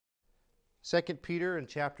2 Peter in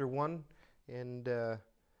chapter 1, and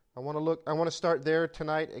I want to start there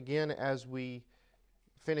tonight again as we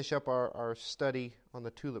finish up our study on the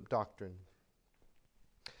tulip doctrine.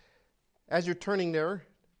 As you're turning there,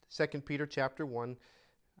 2 Peter chapter 1,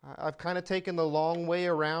 I've kind of taken the long way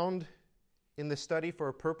around in the study for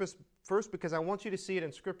a purpose. First, because I want you to see it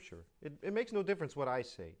in Scripture. It makes no difference what I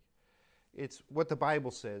say. It's what the Bible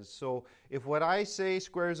says. So if what I say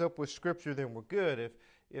squares up with Scripture, then we're good.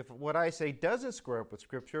 If what I say doesn't square up with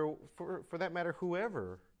Scripture, for that matter,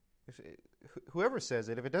 whoever says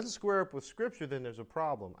it, if it doesn't square up with Scripture, then there's a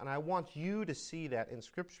problem. And I want you to see that in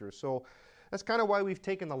Scripture. So that's kind of why we've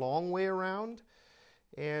taken the long way around.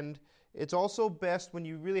 And it's also best when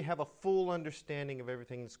you really have a full understanding of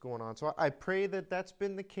everything that's going on. So I pray that that's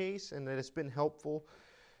been the case and that it's been helpful.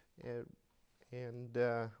 And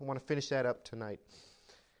I want to finish that up tonight.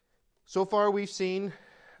 So far we've seen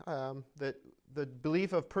that the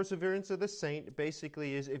belief of perseverance of the saint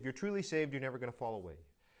basically is if you're truly saved, you're never going to fall away.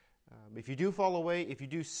 If you do fall away, if you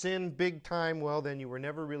do sin big time, well, then you were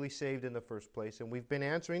never really saved in the first place. And we've been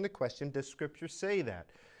answering the question, does Scripture say that?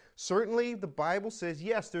 Certainly, the Bible says,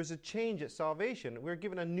 yes, there's a change at salvation. We're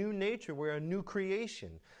given a new nature. We're a new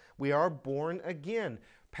creation. We are born again,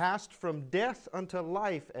 passed from death unto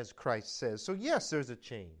life, as Christ says. So, yes, there's a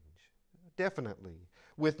change, definitely,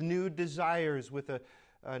 with new desires, with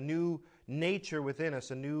a new nature within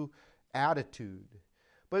us, a new attitude.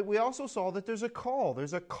 But we also saw that there's a call.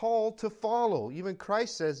 There's a call to follow. Even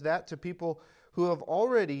Christ says that to people who have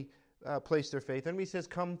already placed their faith in Him. He says,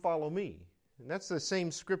 come follow me. And that's the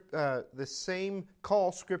same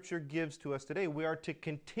call Scripture gives to us today. We are to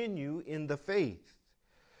continue in the faith.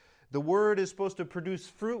 The Word is supposed to produce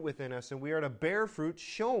fruit within us, and we are to bear fruit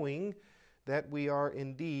showing that we are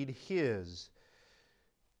indeed His.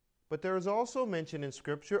 But there is also mention in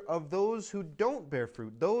Scripture of those who don't bear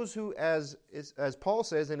fruit, those who, as Paul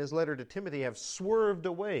says in his letter to Timothy, have swerved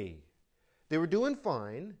away. They were doing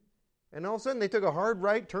fine, and all of a sudden they took a hard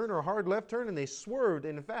right turn or a hard left turn, and they swerved.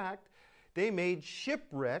 In fact, they made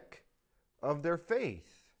shipwreck of their faith.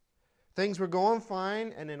 Things were going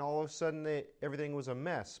fine, and then all of a sudden everything was a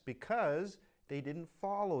mess because they didn't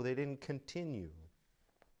follow, they didn't continue.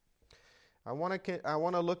 I want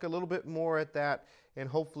to look a little bit more at that, and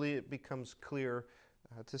hopefully it becomes clear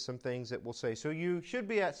to some things that we'll say. So you should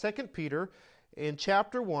be at 2 Peter in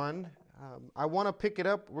chapter 1. I want to pick it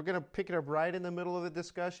up. We're going to pick it up right in the middle of the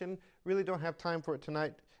discussion. Really don't have time for it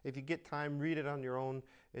tonight. If you get time, read it on your own.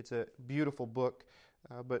 It's a beautiful book.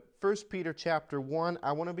 But 1 Peter chapter 1,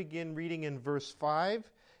 I want to begin reading in verse 5,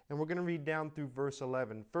 and we're going to read down through verse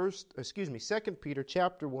 11. 2 Peter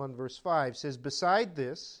chapter 1, verse 5 says, beside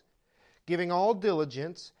this, giving all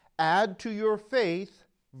diligence, add to your faith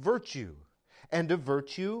virtue, and to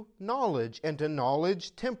virtue knowledge, and to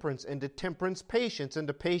knowledge temperance, and to temperance patience, and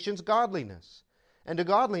to patience godliness, and to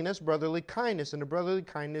godliness brotherly kindness, and to brotherly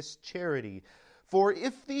kindness charity. For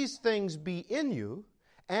if these things be in you,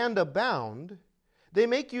 and abound, they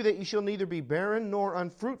make you that you shall neither be barren nor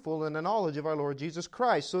unfruitful in the knowledge of our Lord Jesus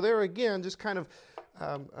Christ. So there again, just kind of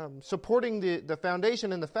supporting the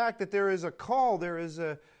foundation and the fact that there is a call, there is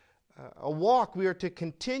a walk we are to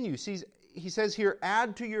continue. See, he says here,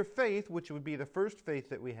 add to your faith, which would be the first faith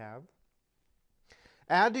that we have.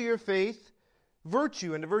 Add to your faith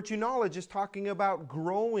virtue, and the virtue knowledge is talking about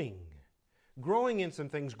growing in some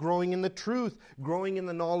things, growing in the truth, growing in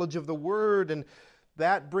the knowledge of the Word, and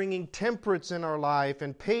that bringing temperance in our life,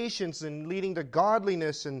 and patience, and leading to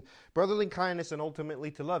godliness, and brotherly kindness, and ultimately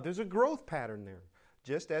to love. There's a growth pattern there.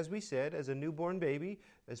 Just as we said, as a newborn baby,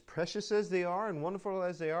 as precious as they are and wonderful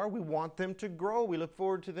as they are, we want them to grow. We look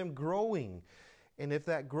forward to them growing. And if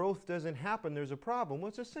that growth doesn't happen, there's a problem. Well,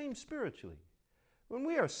 it's the same spiritually. When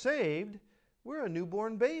we are saved, we're a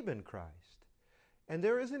newborn babe in Christ. And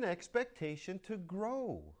there is an expectation to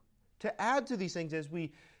grow, to add to these things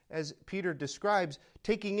as Peter describes,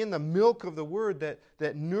 taking in the milk of the Word,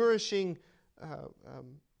 that nourishing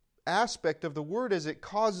aspect of the Word as it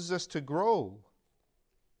causes us to grow.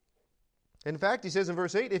 In fact, he says in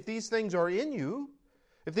verse 8, if these things are in you,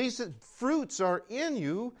 if these fruits are in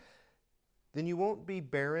you, then you won't be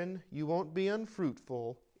barren, you won't be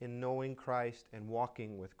unfruitful in knowing Christ and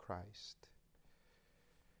walking with Christ.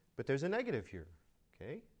 But there's a negative here,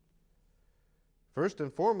 okay? First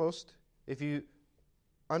and foremost, if you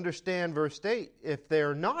understand verse 8, if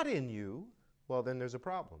they're not in you, well, then there's a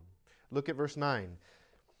problem. Look at verse 9.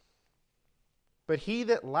 But he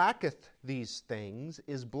that lacketh these things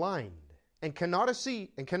is blind, and cannot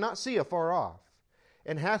see afar off,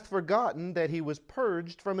 and hath forgotten that he was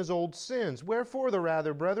purged from his old sins. Wherefore the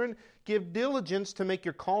rather, brethren, give diligence to make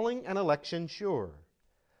your calling and election sure.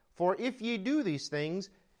 For if ye do these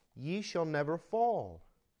things, ye shall never fall.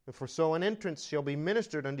 And for so an entrance shall be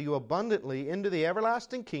ministered unto you abundantly into the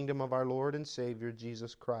everlasting kingdom of our Lord and Savior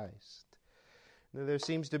Jesus Christ. Now, there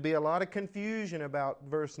seems to be a lot of confusion about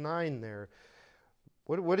verse 9 there.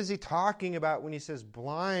 What is he talking about when he says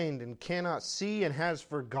blind and cannot see and has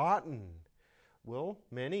forgotten? Well,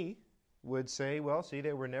 many would say, well, see,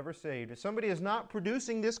 they were never saved. If somebody is not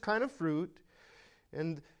producing this kind of fruit,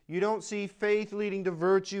 and you don't see faith leading to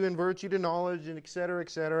virtue and virtue to knowledge and et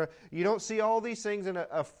cetera, you don't see all these things in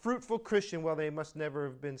a fruitful Christian, well, they must never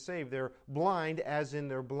have been saved. They're blind, as in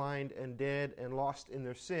they're blind and dead and lost in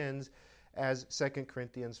their sins, as 2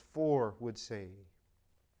 Corinthians 4 would say.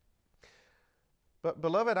 But,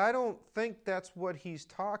 beloved, I don't think that's what he's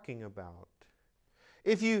talking about.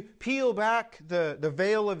 If you peel back the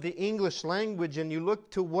veil of the English language and you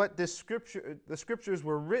look to what the scriptures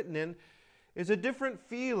were written in, is a different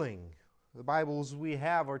feeling. The Bibles we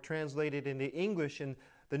have are translated into English, and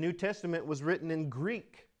the New Testament was written in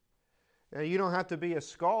Greek. Now, you don't have to be a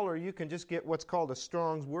scholar. You can just get what's called a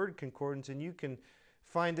Strong's Word Concordance, and you can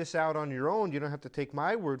find this out on your own. You don't have to take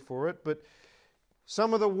my word for it. But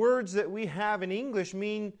some of the words that we have in English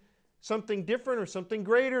mean something different or something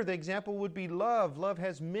greater. The example would be love. Love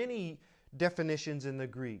has many definitions in the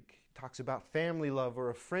Greek. It talks about family love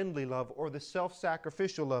or a friendly love or the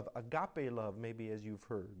self-sacrificial love, agape love, maybe, as you've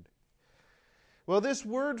heard. Well, this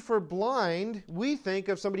word for blind, we think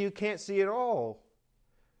of somebody who can't see at all.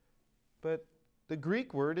 But the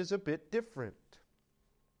Greek word is a bit different.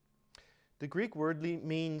 The Greek word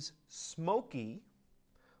means smoky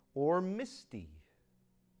or misty.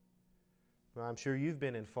 Well, I'm sure you've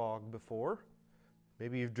been in fog before.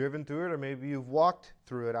 Maybe you've driven through it, or maybe you've walked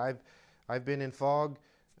through it. I've been in fog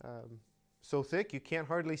so thick you can't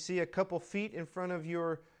hardly see a couple feet in front of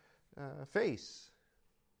your face.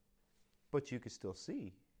 But you could still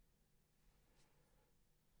see.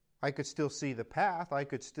 I could still see the path. I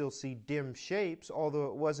could still see dim shapes, although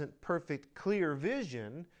it wasn't perfect, clear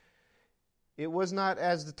vision. It was not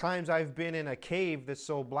as the times I've been in a cave that's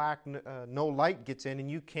so black no light gets in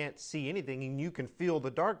and you can't see anything and you can feel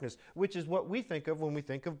the darkness, which is what we think of when we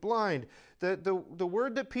think of blind. The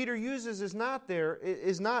word that Peter uses is not there,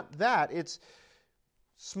 is not that. It's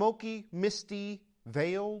smoky, misty,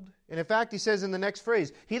 veiled. And in fact, he says in the next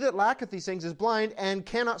phrase, he that lacketh these things is blind and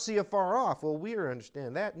cannot see afar off. Well, we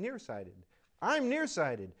understand that, nearsighted. I'm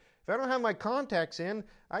nearsighted. If I don't have my contacts in,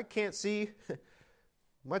 I can't see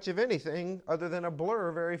much of anything other than a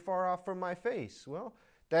blur very far off from my face. Well,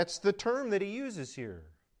 that's the term that he uses here.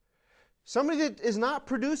 Somebody that is not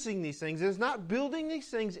producing these things, is not building these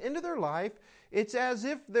things into their life, it's as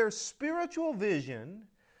if their spiritual vision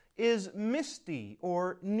is misty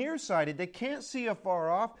or nearsighted. They can't see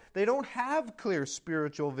afar off. They don't have clear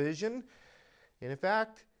spiritual vision. And in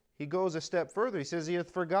fact, he goes a step further. He says he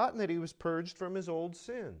hath forgotten that he was purged from his old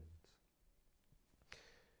sins.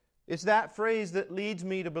 It's that phrase that leads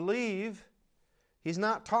me to believe he's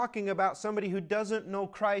not talking about somebody who doesn't know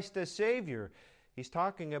Christ as Savior. He's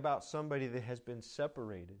talking about somebody that has been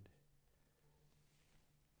separated.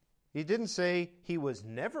 He didn't say he was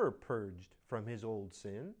never purged from his old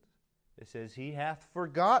sins. It says he hath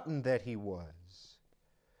forgotten that he was.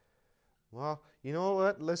 Well, you know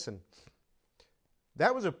what? Listen.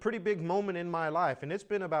 That was a pretty big moment in my life, and it's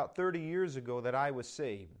been about 30 years ago that I was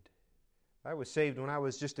saved. I was saved when I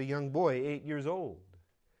was just a young boy, 8 years old.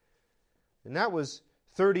 And that was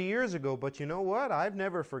 30 years ago, but you know what? I've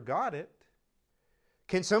never forgot it.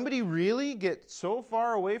 Can somebody really get so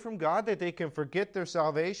far away from God that they can forget their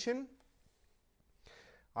salvation?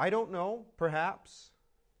 I don't know, perhaps.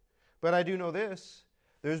 But I do know this.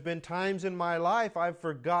 There's been times in my life I've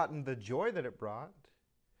forgotten the joy that it brought.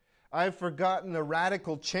 I've forgotten the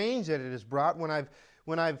radical change that it has brought when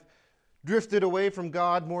I've drifted away from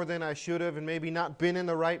God more than I should have and maybe not been in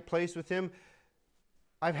the right place with Him.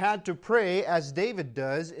 I've had to pray, as David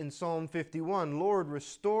does in Psalm 51, Lord,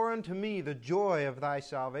 restore unto me the joy of thy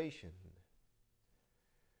salvation.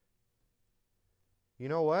 You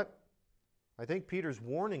know what? I think Peter's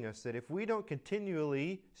warning us that if we don't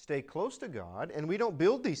continually stay close to God and we don't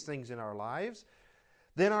build these things in our lives,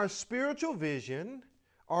 then our spiritual vision,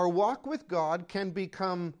 our walk with God can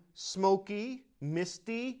become smoky,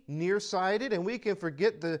 misty, nearsighted, and we can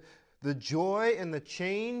forget the joy and the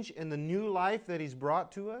change and the new life that He's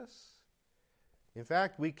brought to us. In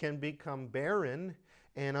fact, we can become barren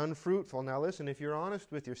and unfruitful. Now listen, if you're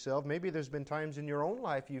honest with yourself, maybe there's been times in your own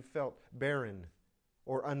life you've felt barren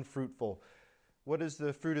or unfruitful. What is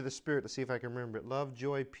the fruit of the Spirit? Let's see if I can remember it. Love,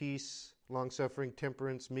 joy, peace, long-suffering,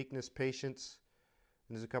 temperance, meekness, patience.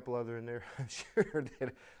 And there's a couple other in there, I'm sure,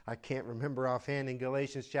 that I can't remember offhand. In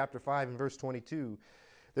Galatians chapter 5 and verse 22,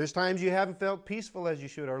 there's times you haven't felt peaceful as you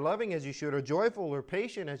should, or loving as you should, or joyful or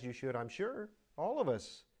patient as you should. I'm sure all of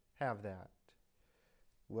us have that.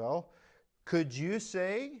 Well, could you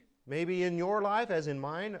say, maybe in your life, as in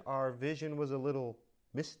mine, our vision was a little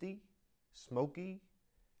misty, smoky,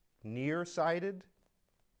 nearsighted?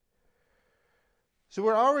 So we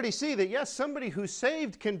already see that, yes, somebody who's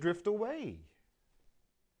saved can drift away.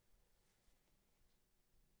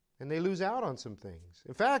 And they lose out on some things.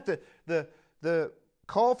 In fact, the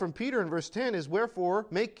call from Peter in verse 10 is, wherefore,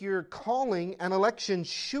 make your calling and election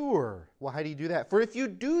sure. Well, how do you do that? For if you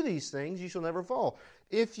do these things, you shall never fall.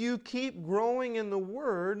 If you keep growing in the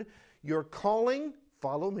Word, your calling,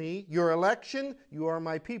 follow me, your election, you are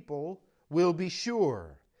my people, will be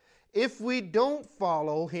sure. If we don't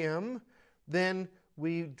follow Him, then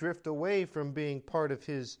we drift away from being part of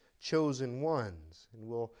His chosen ones. And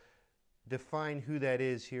we'll define who that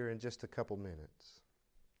is here in just a couple minutes.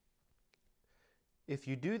 If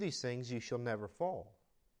you do these things, you shall never fall.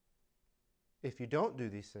 If you don't do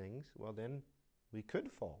these things, well then, we could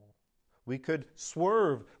fall. We could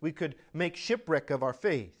swerve. We could make shipwreck of our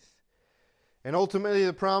faith. And ultimately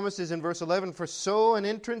the promise is in verse 11, for so an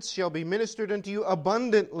entrance shall be ministered unto you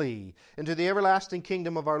abundantly into the everlasting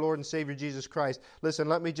kingdom of our Lord and Savior Jesus Christ. Listen,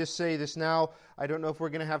 let me just say this now. I don't know if we're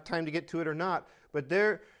going to have time to get to it or not, but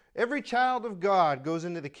every child of God goes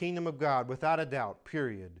into the kingdom of God without a doubt,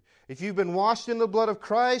 period. If you've been washed in the blood of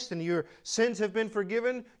Christ and your sins have been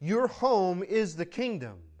forgiven, your home is the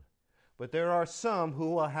kingdom. But there are some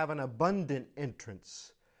who will have an abundant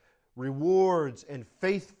entrance, rewards and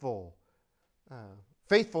faithfulness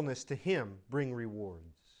to Him bring rewards.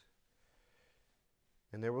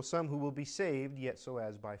 And there will some who will be saved, yet so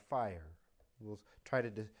as by fire. We'll try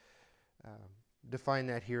to define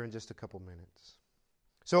that here in just a couple minutes.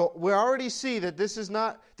 So we already see that this is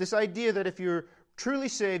not, this idea that if you're truly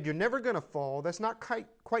saved, you're never going to fall, that's not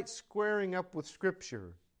quite squaring up with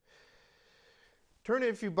Scripture. Turn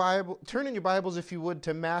in your Bibles, if you would,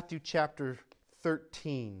 to Matthew chapter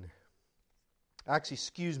 13. Actually,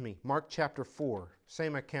 excuse me, Mark chapter 4.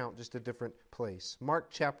 Same account, just a different place.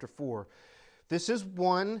 Mark chapter 4. This is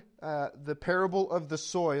the parable of the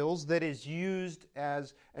soils that is used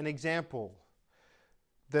as an example.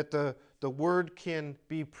 That the word can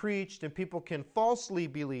be preached and people can falsely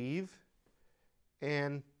believe.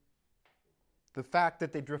 And the fact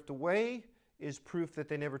that they drift away is proof that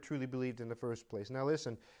they never truly believed in the first place. Now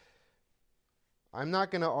listen, I'm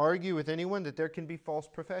not going to argue with anyone that there can be false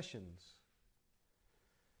professions.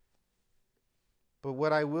 But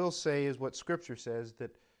what I will say is what Scripture says,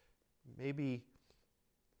 that maybe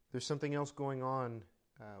there's something else going on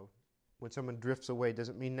when someone drifts away.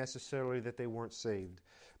 Doesn't mean necessarily that they weren't saved.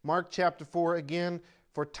 Mark chapter 4, again,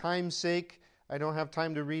 for time's sake, I don't have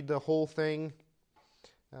time to read the whole thing.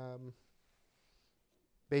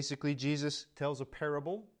 Basically, Jesus tells a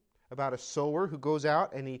parable about a sower who goes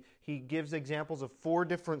out and he gives examples of 4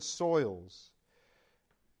 different soils.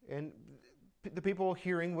 And the people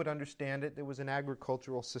hearing would understand it. It was an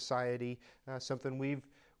agricultural society, something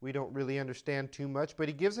we don't really understand too much. But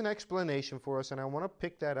he gives an explanation for us, and I want to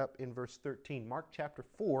pick that up in verse 13. Mark chapter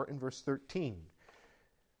 4 and verse 13.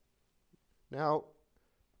 Now,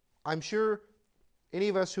 I'm sure any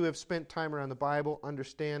of us who have spent time around the Bible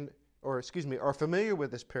are familiar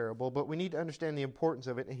with this parable, but we need to understand the importance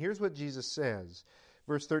of it. And here's what Jesus says.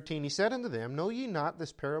 Verse 13, He said unto them, Know ye not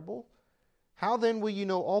this parable? How then will you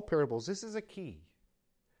know all parables? This is a key.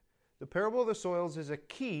 The parable of the soils is a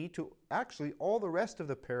key to actually all the rest of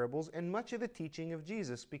the parables and much of the teaching of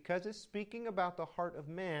Jesus, because it's speaking about the heart of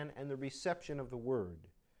man and the reception of the Word.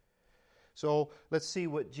 So let's see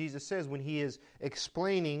what Jesus says when He is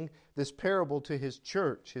explaining this parable to His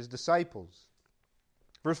church, His disciples.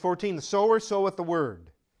 Verse 14, the sower soweth the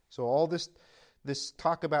word. So all this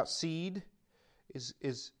talk about seed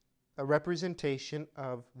is a representation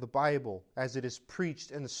of the Bible as it is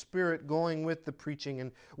preached, and the Spirit going with the preaching,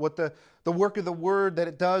 and what the work of the Word that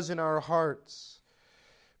it does in our hearts.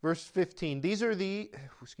 Verse 15, these are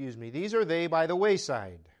they by the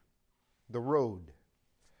wayside, the road,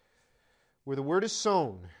 where the word is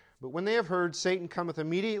sown. But when they have heard, Satan cometh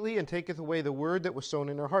immediately and taketh away the word that was sown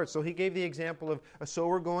in their hearts. So he gave the example of a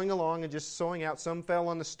sower going along and just sowing out. Some fell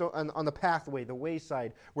on the pathway, the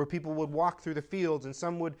wayside, where people would walk through the fields, and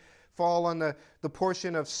some would fall on the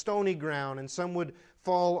portion of stony ground, and some would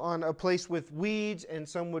fall on a place with weeds, and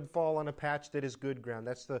some would fall on a patch that is good ground.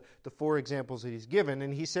 That's the 4 examples that he's given.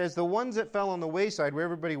 And he says the ones that fell on the wayside, where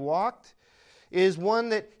everybody walked, is one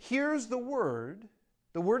that hears the word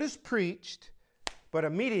is preached, but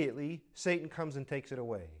immediately Satan comes and takes it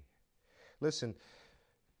away. Listen,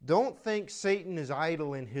 don't think Satan is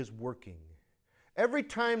idle in his working. Every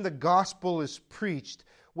time the gospel is preached,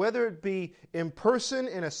 whether it be in person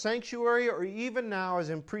in a sanctuary or even now as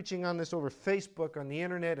I'm preaching on this over Facebook, on the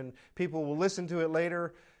internet, and people will listen to it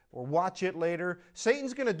later or watch it later,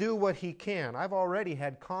 Satan's going to do what he can. I've already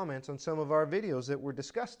had comments on some of our videos that were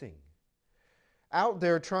disgusting. Out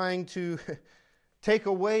there trying to take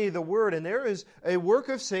away the word. And there is a work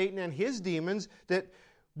of Satan and his demons that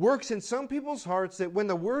works in some people's hearts that when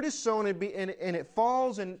the word is sown and it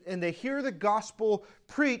falls and they hear the gospel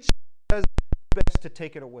preached, it's best to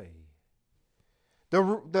take it away.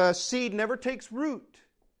 The seed never takes root.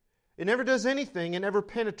 It never does anything. It never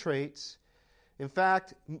penetrates. In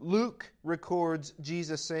fact, Luke records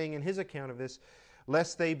Jesus saying in his account of this,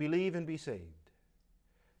 lest they believe and be saved.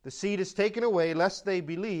 The seed is taken away lest they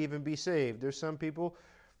believe and be saved. There's some people,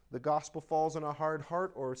 the gospel falls on a hard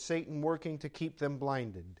heart or Satan working to keep them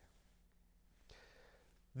blinded.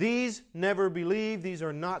 These never believe. These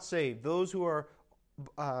are not saved. Those who are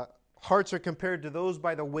hearts are compared to those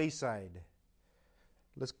by the wayside.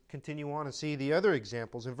 Let's continue on and see the other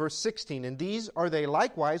examples in verse 16. And these are they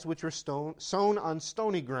likewise which are sown on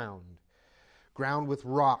stony ground, ground with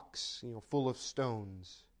rocks, full of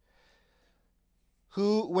stones,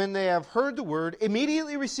 who, when they have heard the word,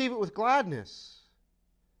 immediately receive it with gladness,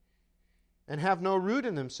 and have no root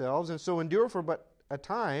in themselves, and so endure for but a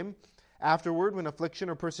time. Afterward, when affliction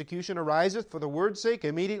or persecution ariseth for the word's sake,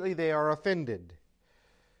 immediately they are offended.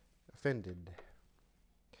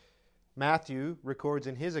 Matthew records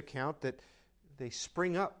in his account that they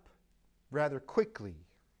spring up rather quickly.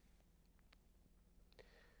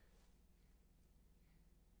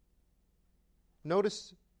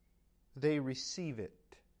 Notice they receive it.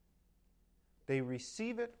 They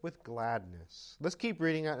receive it with gladness. Let's keep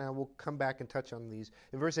reading it, and we'll come back and touch on these.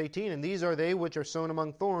 In verse 18, and these are they which are sown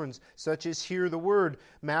among thorns, such as hear the word.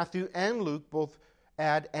 Matthew and Luke both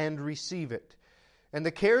add, and receive it. And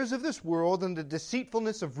the cares of this world, and the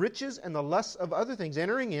deceitfulness of riches, and the lusts of other things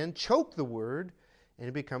entering in, choke the word, and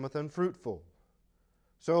it becometh unfruitful.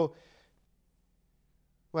 So,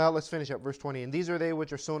 let's finish up verse 20. And these are they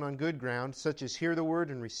which are sown on good ground, such as hear the word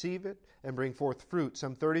and receive it, and bring forth fruit,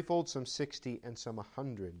 some 30-fold, some 60, and some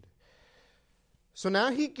 100. So now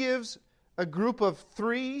he gives a group of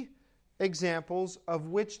 3 examples of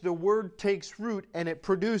which the word takes root and it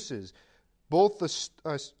produces both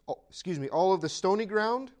all of the stony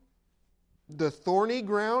ground, the thorny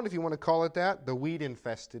ground, if you want to call it that, the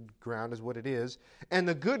weed-infested ground is what it is, and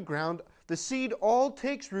the good ground. The seed all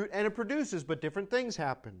takes root and it produces, but different things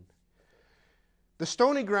happen. The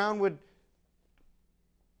stony ground would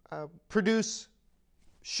produce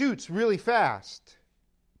shoots really fast,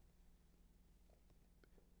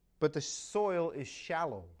 but the soil is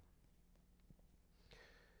shallow.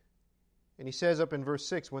 And he says up in verse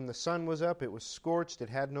 6, when the sun was up, it was scorched, it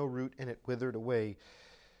had no root, and it withered away.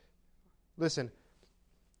 Listen,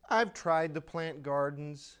 I've tried to plant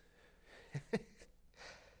gardens.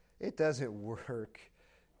 It doesn't work.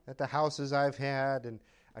 At the houses I've had, and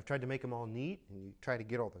I've tried to make them all neat, and you try to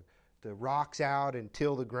get all the rocks out and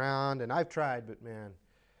till the ground, and I've tried, but man,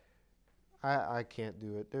 I can't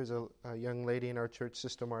do it. There's a young lady in our church,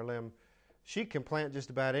 Sister Marlem. She can plant just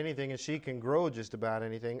about anything, and she can grow just about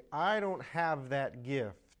anything. I don't have that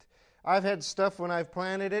gift. I've had stuff when I've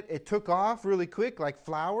planted it, it took off really quick, like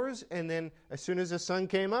flowers, and then as soon as the sun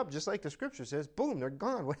came up, just like the scripture says, boom, they're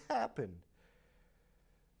gone. What happened?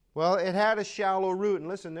 Well, it had a shallow root, and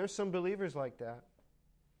listen, there's some believers like that.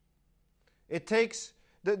 It takes,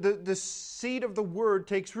 the seed of the word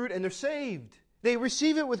takes root, and they're saved. They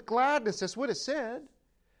receive it with gladness, that's what it said.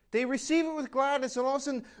 They receive it with gladness, and all of a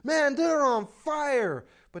sudden, man, they're on fire.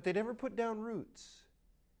 But they never put down roots.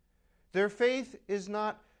 Their faith is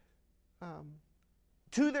not,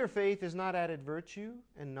 to their faith is not added virtue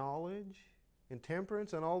and knowledge and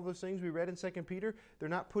temperance and all those things we read in 2 Peter. They're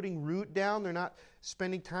not putting root down. They're not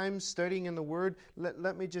spending time studying in the Word.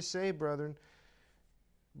 Let me just say, brethren,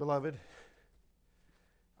 beloved,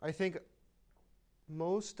 I think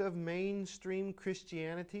most of mainstream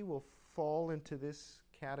Christianity will fall into this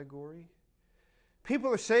category.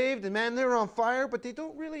 People are saved and man, they're on fire, but they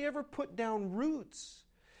don't really ever put down roots.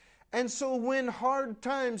 And so when hard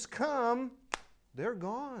times come, they're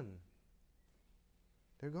gone.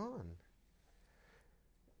 They're gone.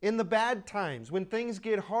 In the bad times, when things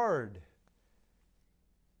get hard,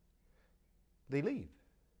 they leave.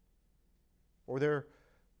 Or they're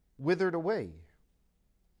withered away.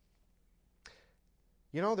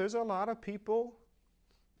 You know, there's a lot of people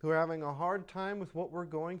who are having a hard time with what we're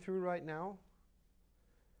going through right now.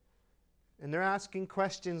 And they're asking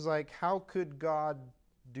questions like, how could God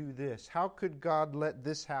do this? How could God let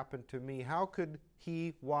this happen to me? How could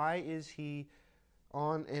He, why is He,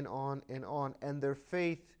 on and on and on. And their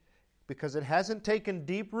faith, because it hasn't taken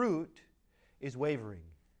deep root, is wavering.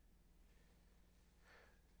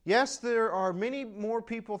 Yes, there are many more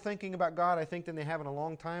people thinking about God, I think, than they have in a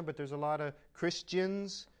long time, but there's a lot of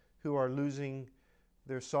Christians who are losing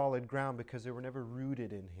their solid ground because they were never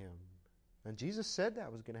rooted in Him. And Jesus said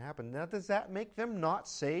that was going to happen. Now, does that make them not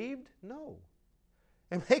saved? No.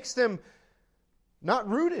 It makes them not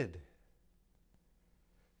rooted.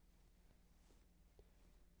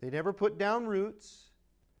 They never put down roots.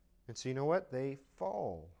 And so you know what? They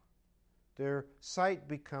fall. Their sight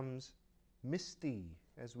becomes misty,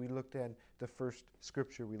 as we looked at the first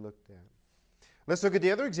scripture we looked at. Let's look at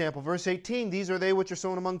the other example. Verse 18, these are they which are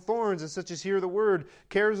sown among thorns, and such as hear the word.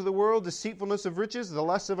 Cares of the world, deceitfulness of riches, the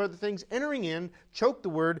lusts of other things, entering in, choke the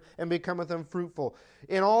word, and becometh unfruitful.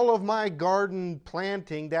 In all of my garden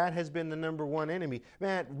planting, that has been the number one enemy.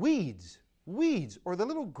 Man, weeds, or the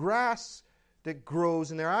little grass that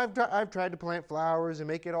grows in there. I've tried to plant flowers and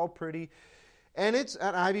make it all pretty. And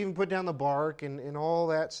I've even put down the bark and all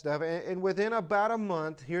that stuff. And within about a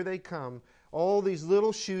month, here they come. All these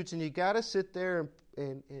little shoots, and you got to sit there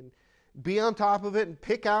and be on top of it and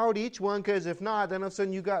pick out each one, because if not, then all of a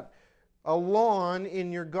sudden you got a lawn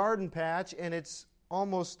in your garden patch, and it's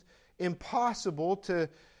almost impossible to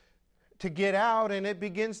get out, and it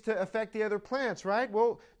begins to affect the other plants, right?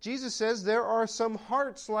 Well, Jesus says there are some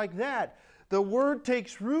hearts like that. The word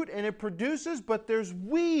takes root and it produces, but there's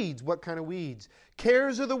weeds. What kind of weeds?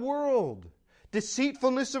 Cares of the world,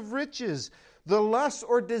 deceitfulness of riches, the lusts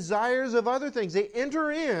or desires of other things. They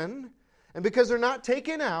enter in, and because they're not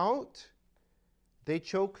taken out, they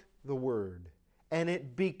choke the word. And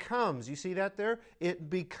it becomes, you see that there? It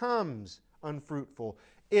becomes unfruitful.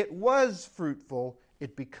 It was fruitful,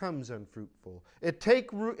 it becomes unfruitful. It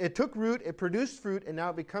took root, it produced fruit, and now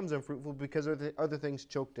it becomes unfruitful because other things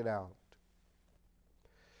choked it out.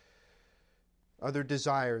 Other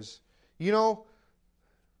desires. You know,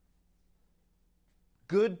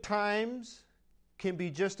 good times can be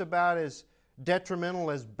just about as detrimental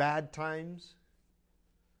as bad times.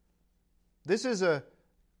 This is a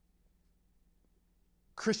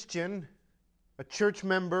Christian, a church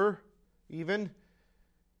member even,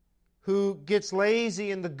 who gets lazy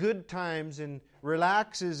in the good times and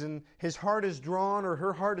relaxes, and his heart is drawn, or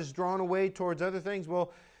her heart is drawn away towards other things.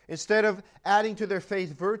 Well, instead of adding to their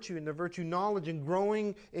faith virtue and their virtue knowledge and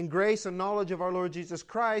growing in grace and knowledge of our Lord Jesus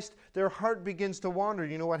Christ, their heart begins to wander.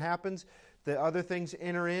 You know what happens? The other things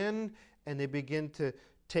enter in, and they begin to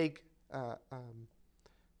take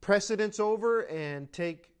precedence over and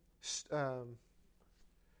they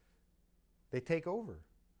take over.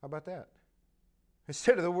 How about that?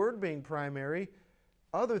 Instead of the word being primary,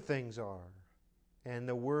 other things are, and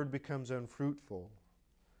the word becomes unfruitful.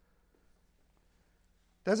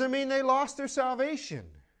 Doesn't mean they lost their salvation.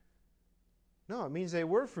 No, it means they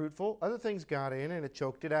were fruitful. Other things got in and it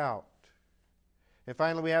choked it out. And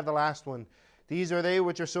finally, we have the last one. These are they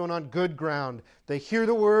which are sown on good ground. They hear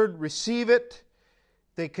the word, receive it,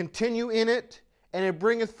 they continue in it, and it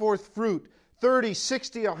bringeth forth fruit, 30,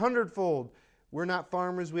 60, 100-fold. We're not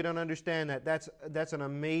farmers, we don't understand that. That's an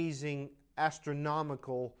amazing,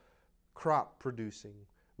 astronomical crop producing.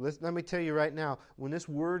 Let me tell you right now, when this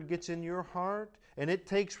word gets in your heart and it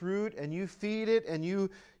takes root and you feed it and you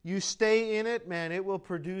stay in it, man, it will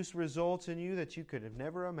produce results in you that you could have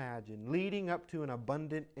never imagined, leading up to an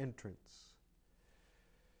abundant entrance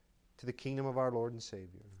to the kingdom of our Lord and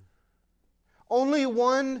Savior. Only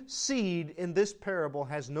one seed in this parable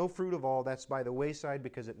has no fruit of all. That's by the wayside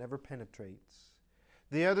because it never penetrates.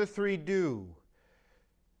 The other three do,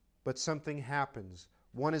 but something happens.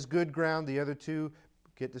 One is good ground, the other two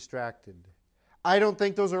get distracted. I don't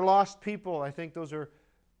think those are lost people. I think those are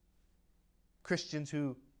Christians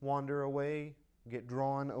who wander away, get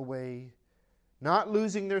drawn away, not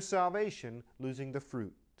losing their salvation, losing the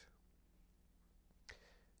fruit.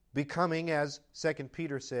 Becoming, as 2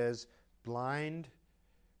 Peter says, blind,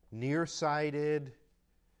 nearsighted,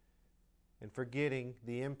 and forgetting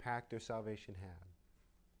the impact their salvation had.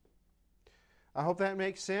 I hope that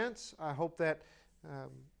makes sense. I hope that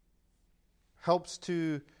helps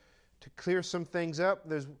to clear some things up.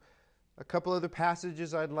 There's a couple other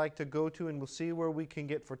passages I'd like to go to, and we'll see where we can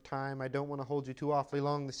get for time. I don't want to hold you too awfully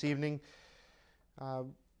long this evening.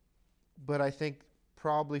 But I think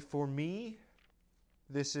probably for me,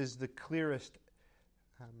 this is the clearest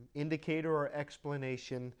indicator or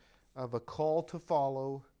explanation of a call to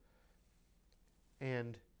follow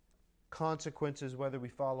and consequences whether we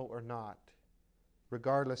follow or not.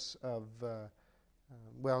 regardless of,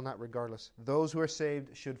 not regardless. Those who are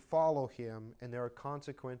saved should follow him, and there are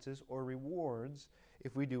consequences or rewards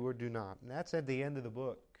if we do or do not. And that's at the end of the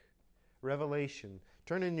book. Revelation.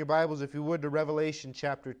 Turn in your Bibles, if you would, to Revelation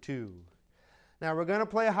chapter 2. Now, we're going to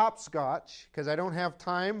play hopscotch, because I don't have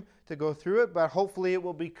time to go through it, but hopefully it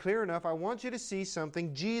will be clear enough. I want you to see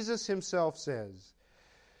something Jesus himself says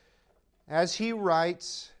as he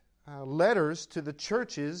writes letters to the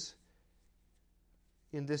churches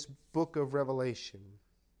in this book of Revelation.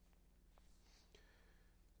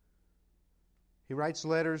 He writes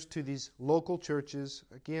letters to these local churches.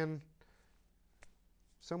 Again,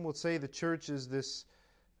 some will say the church is this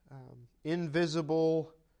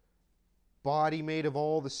invisible body made of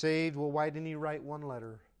all the saved. Well, why didn't he write one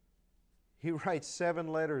letter? He writes 7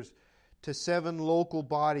 letters to 7 local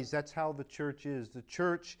bodies. That's how the church is. The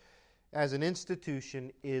church, as an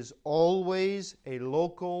institution, is always a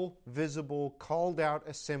local, visible, called out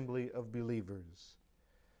assembly of believers.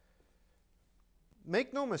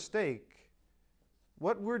 Make no mistake,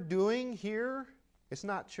 what we're doing here is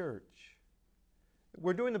not church.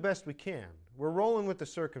 We're doing the best we can. We're rolling with the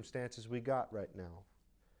circumstances we got right now.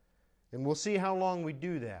 And we'll see how long we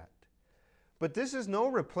do that. But this is no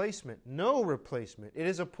replacement. No replacement. It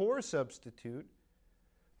is a poor substitute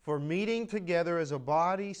for meeting together as a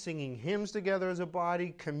body, singing hymns together as a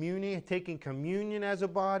body, communing, taking communion as a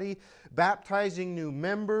body, baptizing new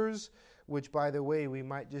members, which, by the way, we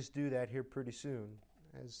might just do that here pretty soon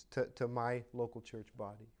as to my local church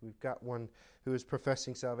body. We've got one who is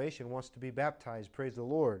professing salvation, wants to be baptized. Praise the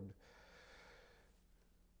Lord.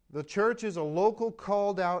 The church is a local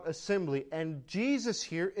called out assembly, and Jesus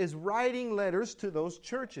here is writing letters to those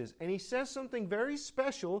churches. And he says something very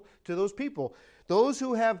special to those people. Those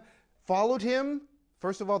who have followed him,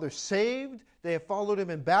 first of all, they're saved. They have followed him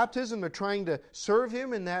in baptism. They're trying to serve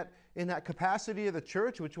him in that capacity of the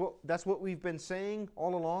church, that's what we've been saying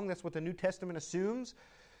all along. That's what the New Testament assumes.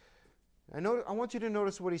 I want you to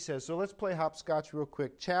notice what he says. So let's play hopscotch real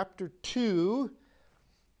quick. Chapter 2,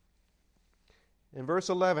 in verse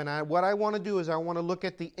 11. What I want to do is I want to look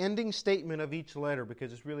at the ending statement of each letter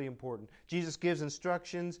because it's really important. Jesus gives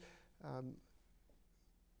instructions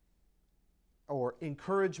or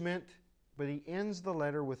encouragement, but he ends the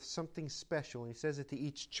letter with something special. He says it to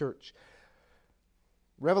each church.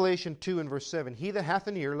 Revelation 2 and verse 7. He that hath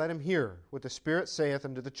an ear, let him hear what the Spirit saith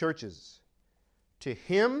unto the churches. To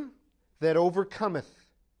him that overcometh,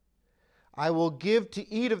 I will give to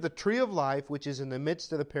eat of the tree of life, which is in the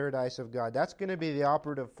midst of the paradise of God. That's going to be the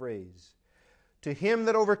operative phrase. To him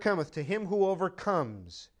that overcometh, to him who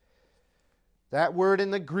overcomes. That word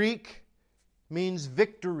in the Greek means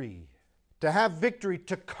victory. To have victory,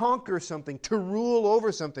 to conquer something, to rule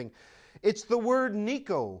over something. It's the word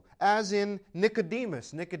Nico, as in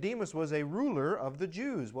Nicodemus. Nicodemus was a ruler of the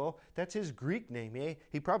Jews. Well, that's his Greek name.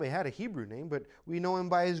 He probably had a Hebrew name, but we know him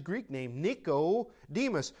by his Greek name,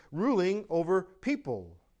 Nicodemus, ruling over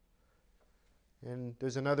people. And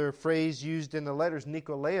there's another phrase used in the letters,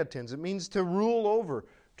 Nicolaitans. It means to rule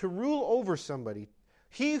over somebody.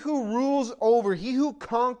 He who rules over, he who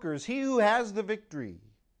conquers, he who has the victory.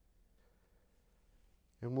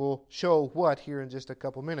 And we'll show what here in just a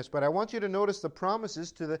couple minutes. But I want you to notice the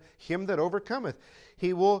promises to him that overcometh.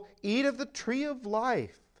 He will eat of the tree of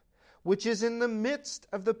life, which is in the midst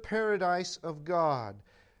of the paradise of God.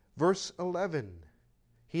 Verse 11.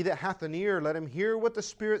 He that hath an ear, let him hear what the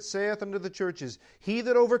Spirit saith unto the churches. He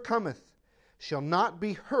that overcometh shall not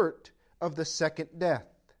be hurt of the second death.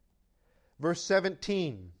 Verse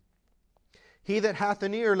 17. He that hath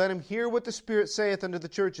an ear, let him hear what the Spirit saith unto the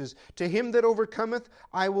churches. To him that overcometh,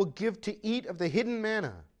 I will give to eat of the hidden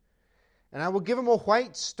manna. And I will give him a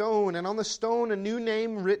white stone, and on the stone a new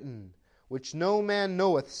name written, which no man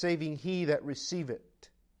knoweth, saving he that receiveth.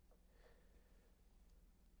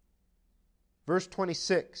 Verse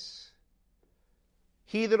 26.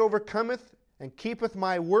 He that overcometh and keepeth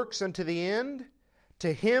my works unto the end,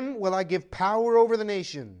 to him will I give power over the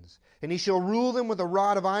nations. And he shall rule them with a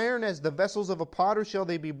rod of iron, as the vessels of a potter shall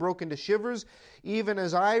they be broken to shivers, even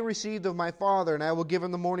as I received of my Father, and I will give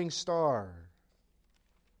him the morning star.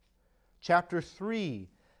 Chapter 3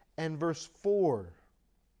 and verse 4.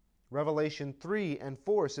 Revelation 3 and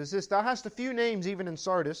 4 says this, Thou hast a few names even in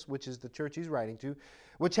Sardis, which is the church he's writing to,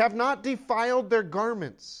 which have not defiled their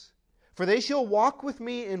garments. For they shall walk with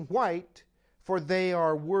me in white, for they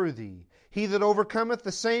are worthy. He that overcometh,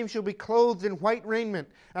 the same shall be clothed in white raiment.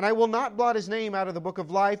 And I will not blot his name out of the book of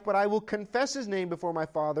life, but I will confess his name before my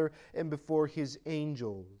Father and before his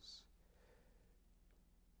angels.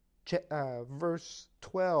 Verse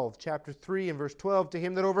 12, chapter 3 and verse 12. To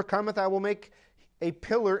him that overcometh, I will make a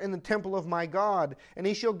pillar in the temple of my God, and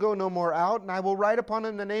he shall go no more out, and I will write upon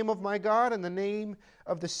him the name of my God, and the name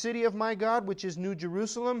of the city of my God, which is New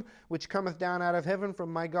Jerusalem, which cometh down out of heaven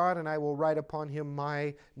from my God, and I will write upon him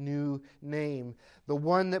my new name. The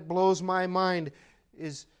one that blows my mind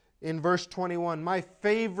is in verse 21, my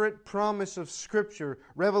favorite promise of Scripture,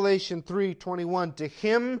 Revelation 3:21, to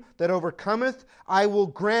him that overcometh, I will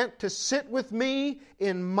grant to sit with me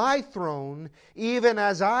in my throne, even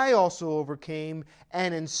as I also overcame,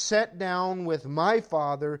 and am set down with my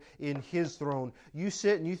Father in his throne. You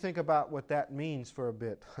sit and you think about what that means for a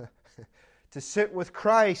bit. To sit with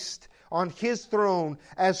Christ on his throne,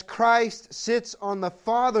 as Christ sits on the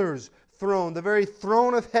Father's throne, the very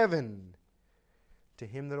throne of heaven. To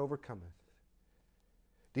him that overcometh.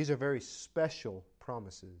 These are very special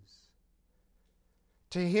promises.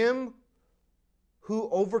 To him who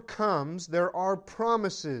overcomes, there are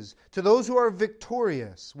promises. To those who are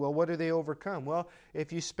victorious, well, what do they overcome? Well,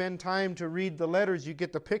 if you spend time to read the letters, you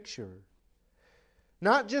get the picture.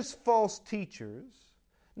 Not just false teachers,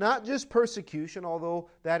 not just persecution, although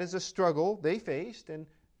that is a struggle they faced, and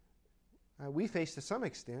we face to some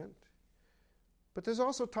extent. But there's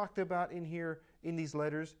also talked about in here, in these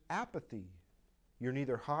letters, apathy. You're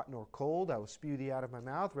neither hot nor cold. I will spew thee out of my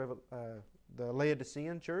mouth. The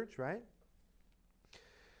Laodicean church, right?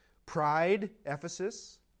 Pride,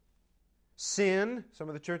 Ephesus. Sin. Some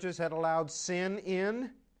of the churches had allowed sin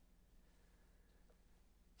in.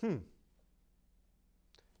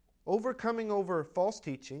 Overcoming over false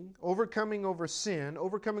teaching, overcoming over sin,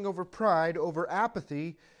 overcoming over pride, over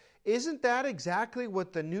apathy. Isn't that exactly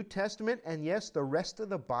what the New Testament and yes, the rest of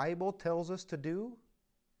the Bible tells us to do?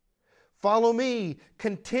 Follow me,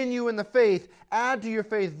 continue in the faith, add to your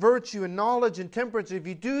faith virtue and knowledge and temperance. If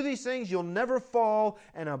you do these things, you'll never fall,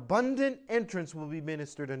 and abundant entrance will be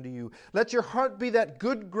ministered unto you. Let your heart be that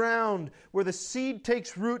good ground where the seed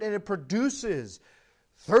takes root and it produces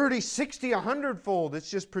 30, 60, 100-fold.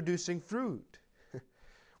 It's just producing fruit.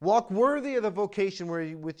 Walk worthy of the vocation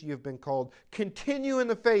wherewith you have been called. Continue in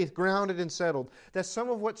the faith, grounded and settled. That's some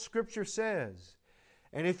of what Scripture says.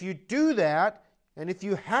 And if you do that, and if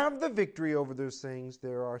you have the victory over those things,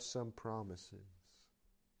 there are some promises.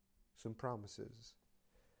 Some promises.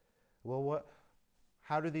 Well,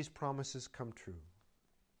 how do these promises come true?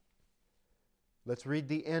 Let's read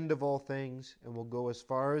the end of all things, and we'll go as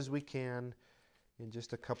far as we can in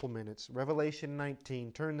just a couple minutes. Revelation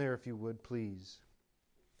 19. Turn there if you would, please.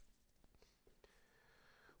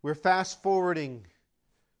 We're fast forwarding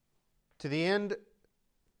to the end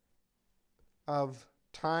of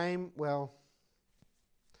time. Well,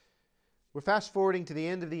 we're fast forwarding to the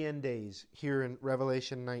end of the end days here in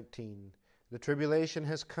Revelation 19. The tribulation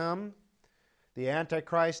has come. The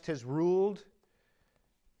Antichrist has ruled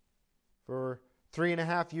for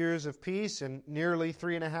 3.5 years of peace and nearly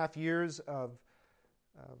 3.5 years of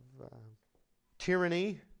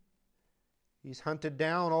tyranny. He's hunted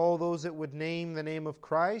down all those that would name the name of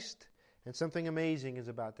Christ, and something amazing is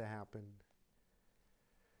about to happen.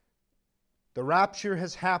 The rapture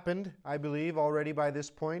has happened, I believe, already by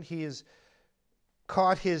this point. He has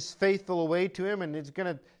caught his faithful away to him, and it's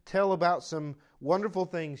going to tell about some wonderful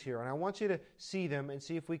things here. And I want you to see them and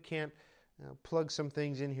see if we can't plug some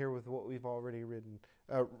things in here with what we've already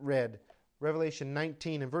read. Revelation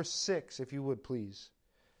 19 and verse 6, if you would, please.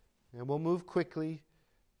 And we'll move quickly,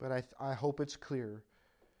 but I hope it's clear.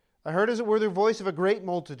 I heard as it were the voice of a great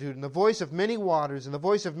multitude, and the voice of many waters, and the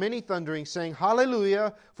voice of many thunderings, saying,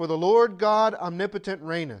 Hallelujah, for the Lord God omnipotent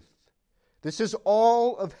reigneth. This is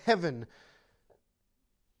all of heaven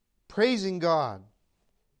praising God.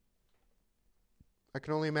 I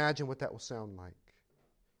can only imagine what that will sound like.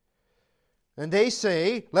 And they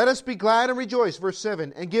say, Let us be glad and rejoice, verse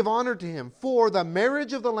 7, and give honor to him, for the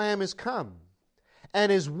marriage of the Lamb is come,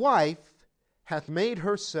 and his wife hath made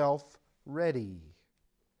herself ready.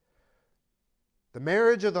 The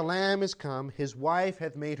marriage of the Lamb is come, his wife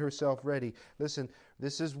hath made herself ready. Listen,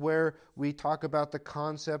 this is where we talk about the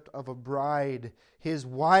concept of a bride. His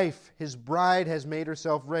wife, his bride has made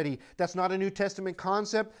herself ready. That's not a New Testament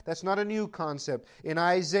concept. That's not a new concept. In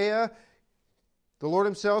Isaiah, the Lord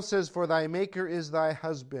himself says, For thy maker is thy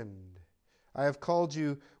husband. I have called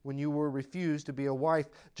you when you were refused to be a wife.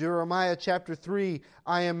 Jeremiah chapter 3,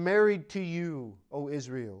 I am married to you, O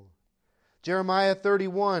Israel. Jeremiah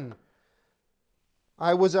 31,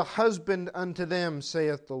 I was a husband unto them,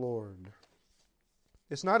 saith the Lord.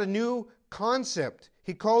 It's not a new concept.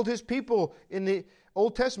 He called his people in the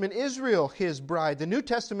Old Testament, Israel, his bride. The New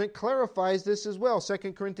Testament clarifies this as well.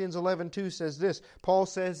 2 Corinthians 11:2 says this. Paul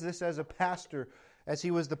says this as a pastor, as he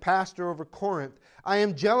was the pastor over Corinth, I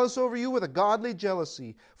am jealous over you with a godly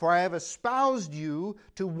jealousy, for I have espoused you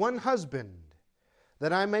to one husband,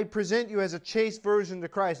 that I may present you as a chaste virgin to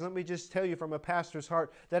Christ. Let me just tell you from a pastor's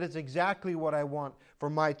heart, that is exactly what I want for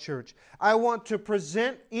my church. I want to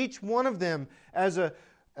present each one of them as a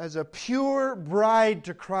pure bride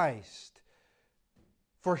to Christ,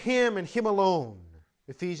 for Him and Him alone.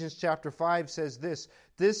 Ephesians chapter 5 says this.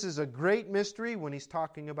 This is a great mystery when he's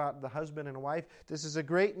talking about the husband and wife. This is a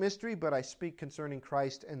great mystery, but I speak concerning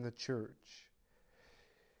Christ and the church.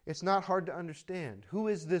 It's not hard to understand. Who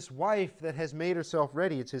is this wife that has made herself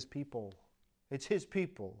ready? It's His people. It's His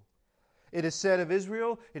people. It is said of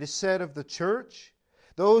Israel. It is said of the church.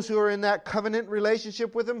 Those who are in that covenant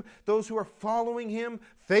relationship with Him. Those who are following Him,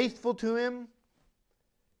 faithful to Him.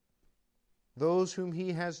 Those whom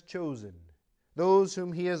He has chosen. Those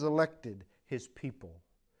whom He has elected, His people.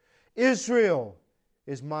 Israel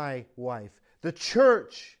is my wife. The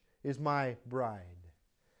church is my bride.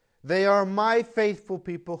 They are my faithful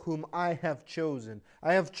people whom I have chosen.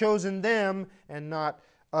 I have chosen them and not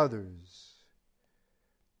others.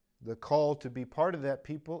 The call to be part of that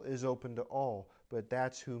people is open to all, but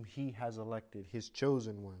that's whom He has elected, His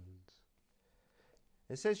chosen ones.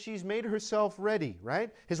 It says she's made herself ready, right?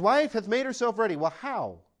 His wife hath made herself ready. Well,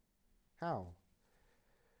 how? How?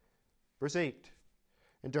 Verse 8.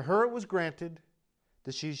 And to her it was granted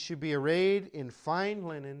that she should be arrayed in fine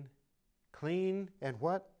linen, clean and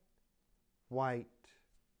what? White.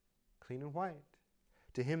 Clean and white.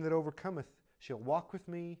 To him that overcometh shall walk with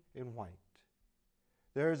me in white.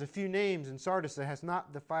 There is a few names in Sardis that has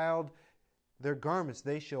not defiled their garments.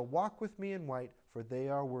 They shall walk with me in white, for they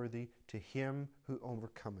are worthy to him who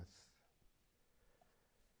overcometh.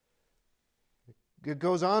 It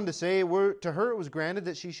goes on to say, to her it was granted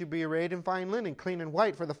that she should be arrayed in fine linen, clean and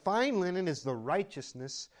white. For the fine linen is the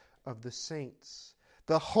righteousness of the saints,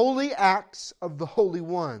 the holy acts of the holy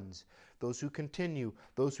ones. Those who continue,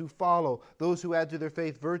 those who follow, those who add to their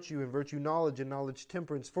faith virtue, and virtue knowledge, and knowledge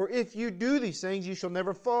temperance. For if you do these things, you shall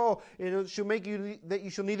never fall. And it shall make you that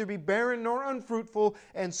you shall neither be barren nor unfruitful,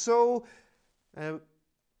 and so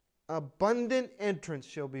abundant entrance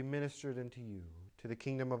shall be ministered unto you, to the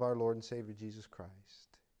kingdom of our Lord and Savior Jesus Christ.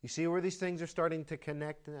 You see where these things are starting to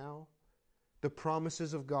connect now? The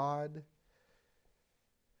promises of God.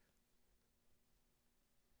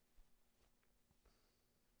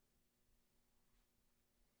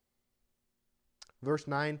 Verse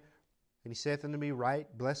 9, and he saith unto me, Right,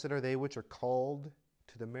 blessed are they which are called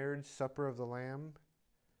to the marriage supper of the Lamb.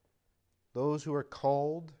 Those who are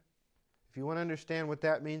called. If you want to understand what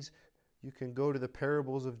that means, you can go to the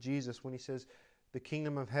parables of Jesus when he says, the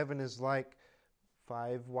kingdom of heaven is like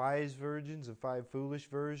 5 wise virgins and 5 foolish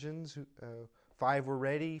virgins. 5 were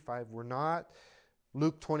ready, 5 were not.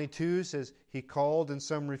 Luke 22 says he called and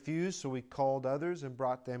some refused, so he called others and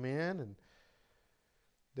brought them in. And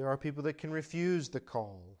there are people that can refuse the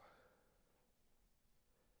call.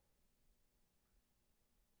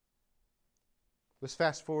 Let's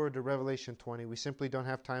fast forward to Revelation 20. We simply don't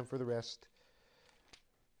have time for the rest.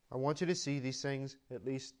 I want you to see these things, at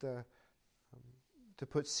least to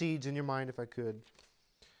put seeds in your mind if I could.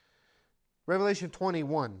 Revelation 20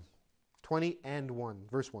 and 1,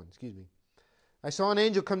 verse 1, excuse me. I saw an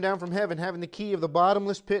angel come down from heaven, having the key of the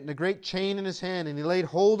bottomless pit and a great chain in his hand, and he laid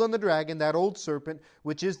hold on the dragon, that old serpent,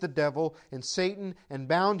 which is the devil, and Satan, and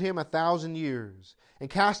bound him 1,000 years, and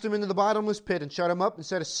cast him into the bottomless pit, and shut him up, and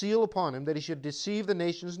set a seal upon him, that he should deceive the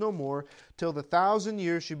nations no more, till the 1,000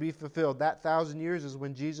 years should be fulfilled. That 1,000 years is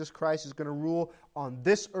when Jesus Christ is going to rule on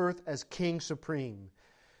this earth as King Supreme.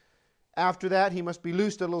 After that, he must be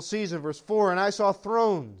loosed a little season. Verse 4, and I saw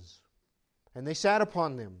thrones, and they sat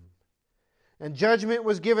upon them. And judgment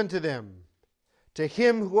was given to them. To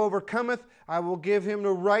him who overcometh, I will give him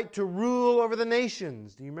the right to rule over the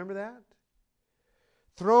nations. Do you remember that?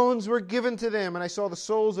 Thrones were given to them, and I saw the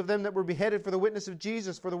souls of them that were beheaded for the witness of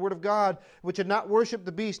Jesus, for the word of God, which had not worshipped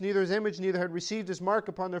the beast, neither his image, neither had received his mark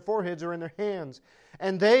upon their foreheads or in their hands.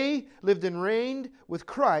 And they lived and reigned with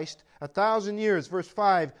Christ 1,000 years. Verse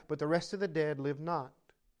 5, but the rest of the dead lived not.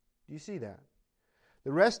 Do you see that?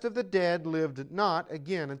 The rest of the dead lived not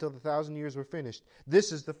again until the 1,000 years were finished.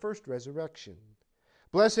 This is the first resurrection.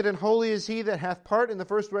 Blessed and holy is he that hath part in the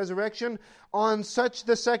first resurrection. On such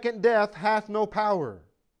the second death hath no power.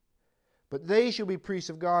 But they shall be priests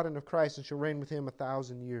of God and of Christ, and shall reign with him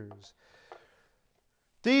 1,000 years.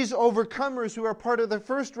 These overcomers who are part of the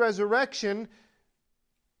first resurrection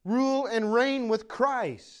rule and reign with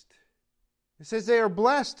Christ. It says they are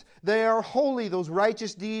blessed, they are holy, those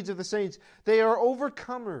righteous deeds of the saints. They are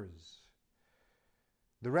overcomers.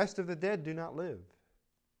 The rest of the dead do not live.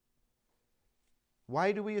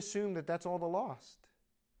 Why do we assume that that's all the lost?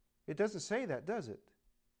 It doesn't say that, does it?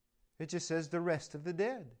 It just says the rest of the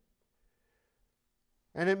dead.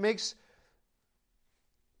 And it makes,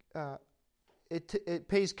 it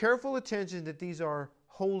pays careful attention that these are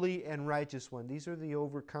holy and righteous ones. These are the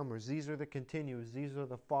overcomers. These are the continuers. These are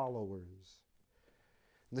the followers.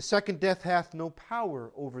 And the second death hath no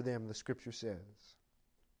power over them, the Scripture says.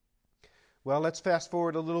 Well, let's fast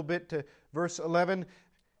forward a little bit to verse 11.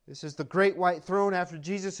 This is the great white throne. After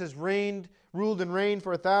Jesus has ruled and reigned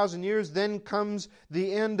for 1,000 years, then comes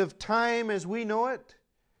the end of time as we know it.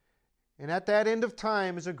 And at that end of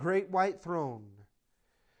time is a great white throne.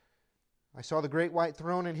 I saw the great white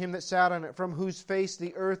throne and him that sat on it, from whose face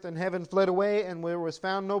the earth and heaven fled away, and there was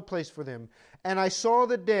found no place for them. And I saw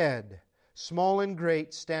the dead, small and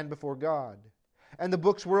great, stand before God. And the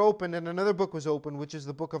books were opened, and another book was opened, which is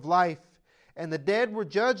the book of life. And the dead were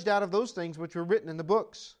judged out of those things which were written in the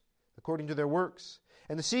books, according to their works.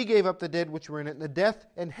 And the sea gave up the dead which were in it, and the death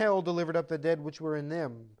and hell delivered up the dead which were in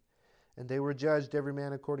them. And they were judged every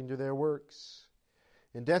man according to their works.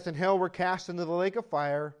 And death and hell were cast into the lake of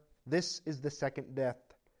fire. This is the second death.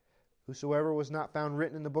 Whosoever was not found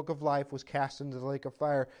written in the book of life was cast into the lake of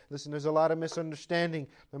fire. Listen, there's a lot of misunderstanding.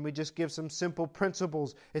 Let me just give some simple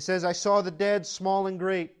principles. It says, I saw the dead, small and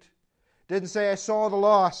great. It didn't say I saw the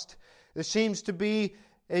lost. There seems to be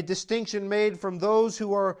a distinction made from those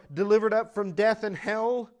who are delivered up from death and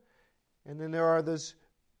hell. And then there are those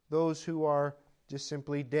who are just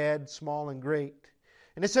simply dead, small and great.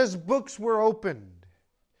 And it says books were opened,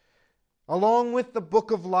 along with the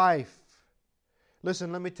book of life.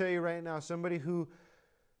 Listen, let me tell you right now, somebody who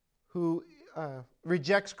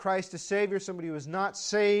rejects Christ as Savior, somebody who is not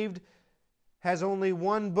saved, has only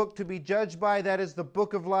one book to be judged by. That is the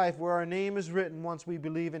book of life, where our name is written once we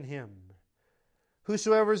believe in Him.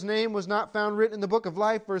 Whosoever's name was not found written in the book of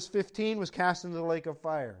life, verse 15, was cast into the lake of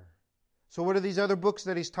fire. So what are these other books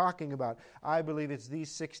that he's talking about? I believe it's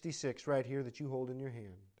these 66 right here that you hold in your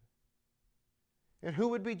hand. And who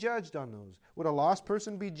would be judged on those? Would a lost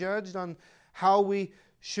person be judged on how they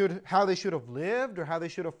should have lived or how they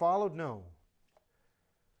should have followed? No.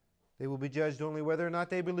 They will be judged only whether or not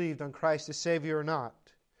they believed on Christ as Savior or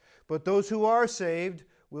not. But those who are saved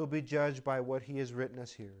will be judged by what He has written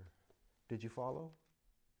us here. Did you follow?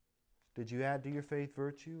 Did you add to your faith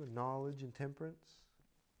virtue and knowledge and temperance?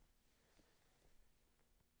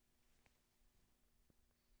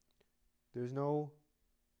 There's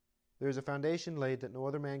a foundation laid that no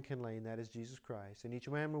other man can lay, and that is Jesus Christ. And each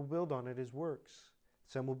man will build on it his works.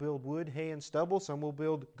 Some will build wood, hay, and stubble. Some will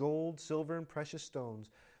build gold, silver, and precious stones.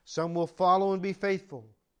 Some will follow and be faithful,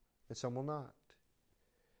 and some will not.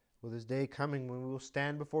 Well, this day coming when we will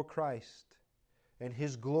stand before Christ, and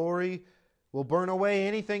His glory will burn away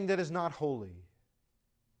anything that is not holy.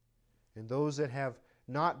 And those that have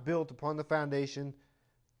not built upon the foundation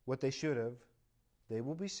what they should have, they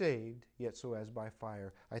will be saved, yet so as by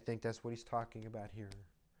fire. I think that's what he's talking about here.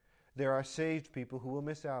 There are saved people who will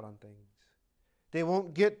miss out on things. They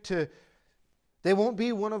won't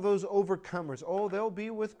be one of those overcomers. Oh, they'll be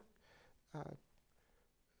with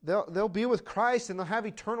Christ and they'll have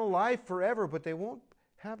eternal life forever, but they won't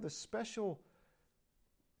have the special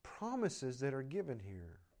promises that are given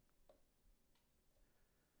here.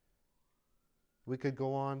 We could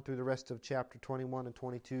go on through the rest of chapter 21 and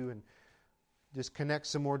 22 and just connect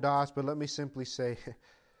some more dots, but let me simply say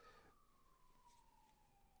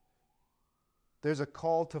there's a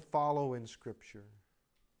call to follow in Scripture.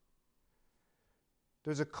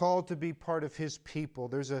 There's a call to be part of His people.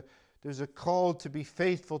 There's a call to be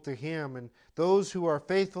faithful to Him, and those who are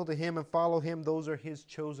faithful to Him and follow Him, those are His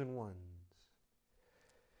chosen ones.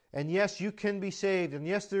 And yes, you can be saved, and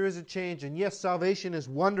yes, there is a change, and yes, salvation is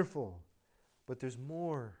wonderful, but there's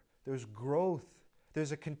more. There's growth.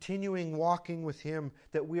 There's a continuing walking with Him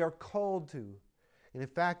that we are called to. And in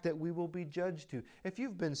fact, that we will be judged to. If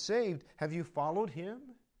you've been saved, have you followed Him?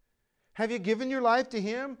 Have you given your life to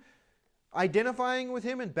Him? Identifying with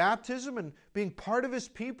Him in baptism and being part of His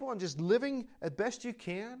people and just living as best you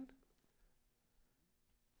can?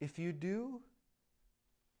 If you do,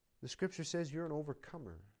 the Scripture says you're an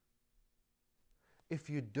overcomer. If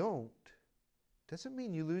you don't, doesn't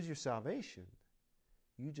mean you lose your salvation.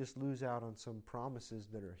 You just lose out on some promises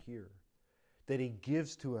that are here, that He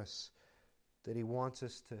gives to us, that He wants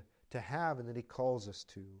us to have, and that He calls us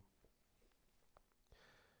to.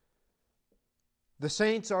 The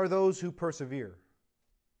saints are those who persevere.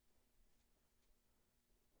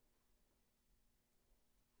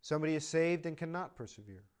 Somebody is saved and cannot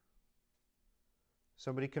persevere.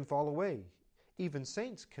 Somebody can fall away. Even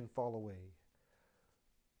saints can fall away.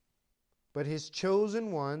 But His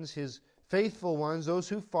chosen ones, His faithful ones, those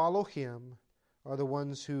who follow Him, are the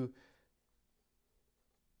ones who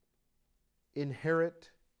inherit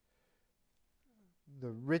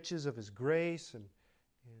the riches of His grace and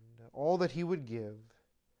all that He would give.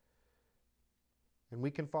 And we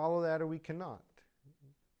can follow that or we cannot.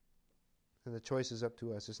 And the choice is up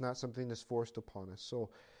to us. It's not something that's forced upon us. So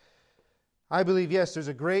I believe, yes, there's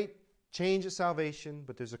a great change at salvation,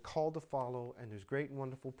 but there's a call to follow, and there's great and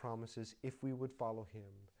wonderful promises if we would follow Him.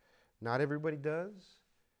 Not everybody does.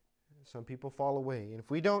 Some people fall away. And if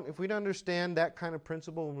we don't understand that kind of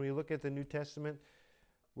principle when we look at the New Testament,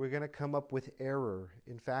 we're going to come up with error.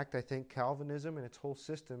 In fact, I think Calvinism and its whole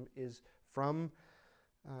system is from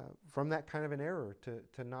that kind of an error,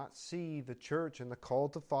 to not see the church and the call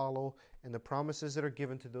to follow and the promises that are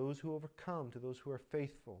given to those who overcome, to those who are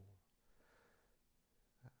faithful.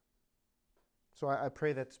 So I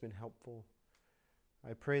pray that's been helpful.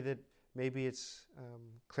 I pray that maybe it's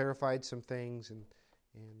clarified some things and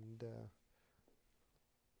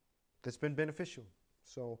that's been beneficial.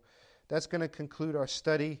 So that's going to conclude our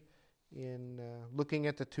study in looking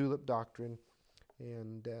at the tulip doctrine.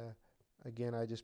 And again, I just